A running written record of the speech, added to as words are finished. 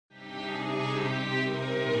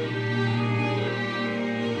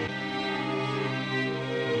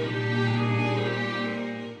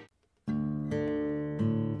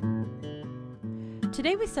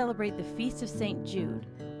Today we celebrate the Feast of St. Jude,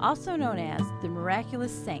 also known as the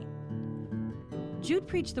Miraculous Saint. Jude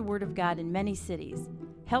preached the Word of God in many cities,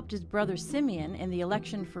 helped his brother Simeon in the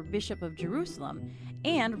election for Bishop of Jerusalem,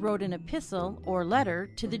 and wrote an epistle or letter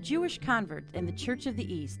to the Jewish converts in the Church of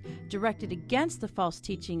the East directed against the false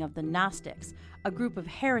teaching of the Gnostics, a group of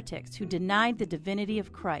heretics who denied the divinity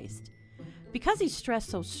of Christ. Because he stressed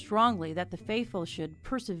so strongly that the faithful should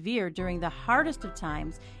persevere during the hardest of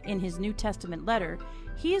times in his New Testament letter,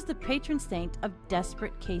 he is the patron saint of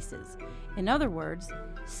desperate cases. In other words,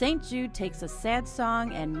 St. Jude takes a sad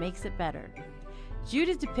song and makes it better. Jude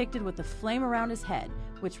is depicted with a flame around his head,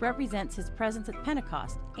 which represents his presence at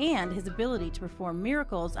Pentecost and his ability to perform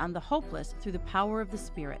miracles on the hopeless through the power of the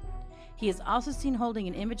Spirit. He is also seen holding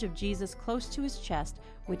an image of Jesus close to his chest,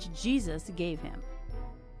 which Jesus gave him.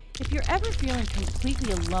 If you're ever feeling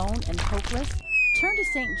completely alone and hopeless, turn to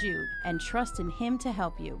St. Jude and trust in him to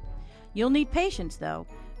help you. You'll need patience, though.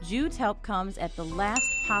 Jude's help comes at the last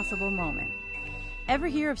possible moment. Ever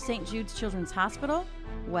hear of St. Jude's Children's Hospital?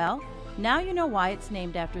 Well, now you know why it's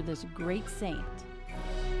named after this great saint.